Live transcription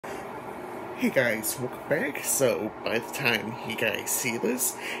Hey guys, welcome back. So, by the time you guys see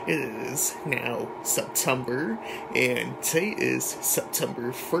this, it is now September, and today is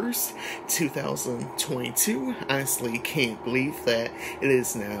September 1st, 2022. Honestly, can't believe that it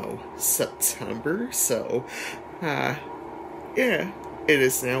is now September, so, yeah, it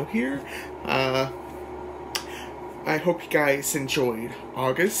is now here. I hope you guys enjoyed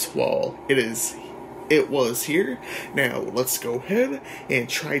August while it was here. Now, let's go ahead and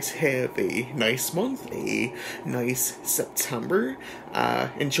try to have a nice month, a nice September.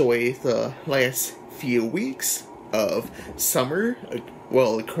 Enjoy the last few weeks of summer,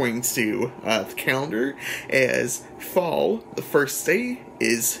 well, according to the calendar, as fall, the first day,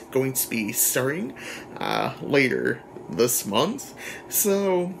 is going to be starting later this month.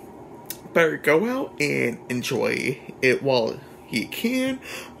 So, better go out and enjoy it while you can.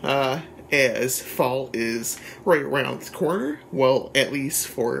 As fall is right around the corner, well, at least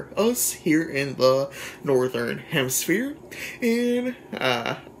for us here in the Northern Hemisphere. And,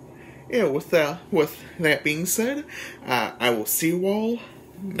 with that being said, I will see you all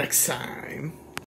next time.